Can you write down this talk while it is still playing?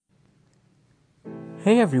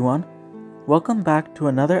Hey everyone, welcome back to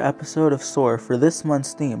another episode of SOAR for this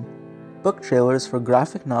month's theme, book trailers for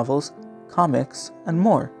graphic novels, comics, and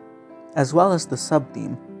more, as well as the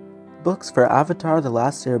sub-theme, books for Avatar: The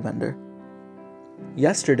Last Airbender.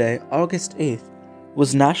 Yesterday, August 8th,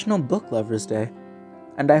 was National Book Lovers Day,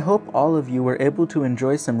 and I hope all of you were able to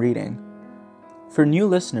enjoy some reading. For new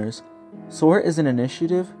listeners, SOAR is an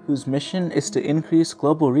initiative whose mission is to increase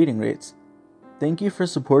global reading rates. Thank you for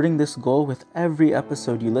supporting this goal with every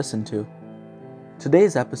episode you listen to.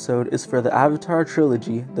 Today's episode is for the Avatar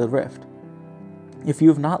trilogy, The Rift. If you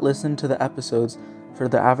have not listened to the episodes for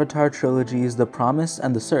the Avatar trilogies, The Promise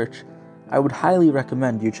and The Search, I would highly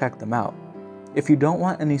recommend you check them out. If you don't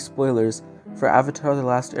want any spoilers for Avatar: The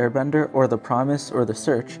Last Airbender or The Promise or The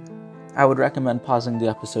Search, I would recommend pausing the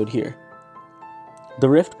episode here. The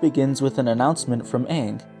Rift begins with an announcement from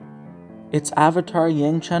Aang. It's Avatar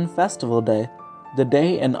Yang Chen Festival Day, the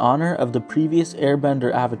day in honor of the previous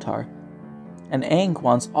Airbender Avatar, and Aang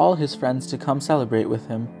wants all his friends to come celebrate with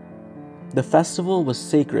him. The festival was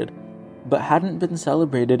sacred, but hadn't been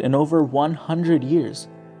celebrated in over 100 years,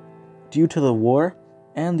 due to the war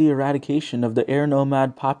and the eradication of the air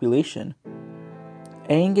nomad population.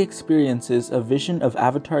 Aang experiences a vision of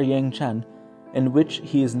Avatar Yang Chen in which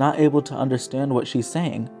he is not able to understand what she's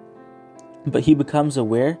saying, but he becomes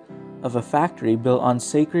aware of a factory built on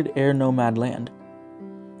sacred air nomad land.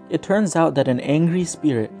 It turns out that an angry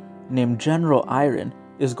spirit named General Iron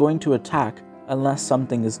is going to attack unless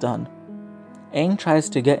something is done. Aang tries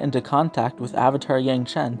to get into contact with Avatar Yang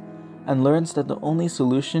Chen and learns that the only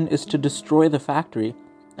solution is to destroy the factory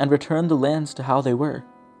and return the lands to how they were.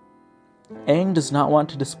 Aang does not want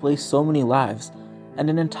to displace so many lives and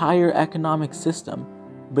an entire economic system,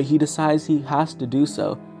 but he decides he has to do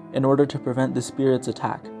so in order to prevent the spirit's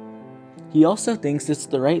attack. He also thinks it's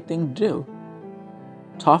the right thing to do.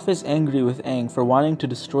 Toph is angry with Aang for wanting to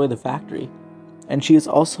destroy the factory, and she is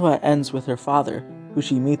also at ends with her father, who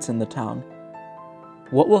she meets in the town.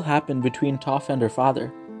 What will happen between Toph and her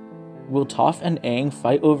father? Will Toph and Aang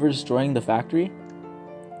fight over destroying the factory?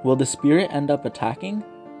 Will the spirit end up attacking?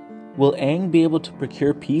 Will Aang be able to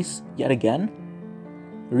procure peace yet again?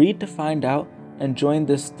 Read to find out and join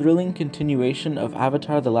this thrilling continuation of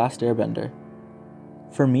Avatar: The Last Airbender.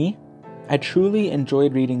 For me, I truly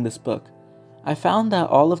enjoyed reading this book. I found that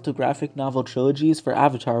all of the graphic novel trilogies for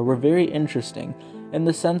Avatar were very interesting in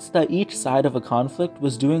the sense that each side of a conflict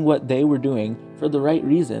was doing what they were doing for the right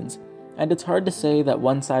reasons, and it's hard to say that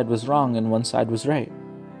one side was wrong and one side was right.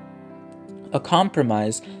 A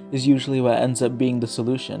compromise is usually what ends up being the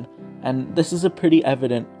solution, and this is a pretty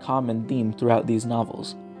evident common theme throughout these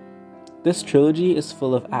novels. This trilogy is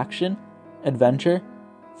full of action, adventure,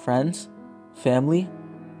 friends, family,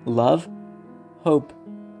 love, hope,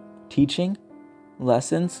 teaching,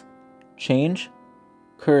 lessons, change,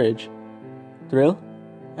 courage, thrill,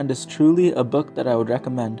 and is truly a book that I would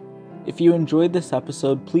recommend. If you enjoyed this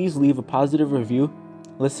episode, please leave a positive review,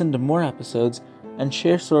 listen to more episodes, and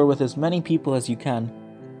share SOAR with as many people as you can.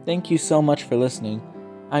 Thank you so much for listening.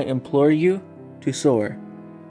 I implore you to SOAR.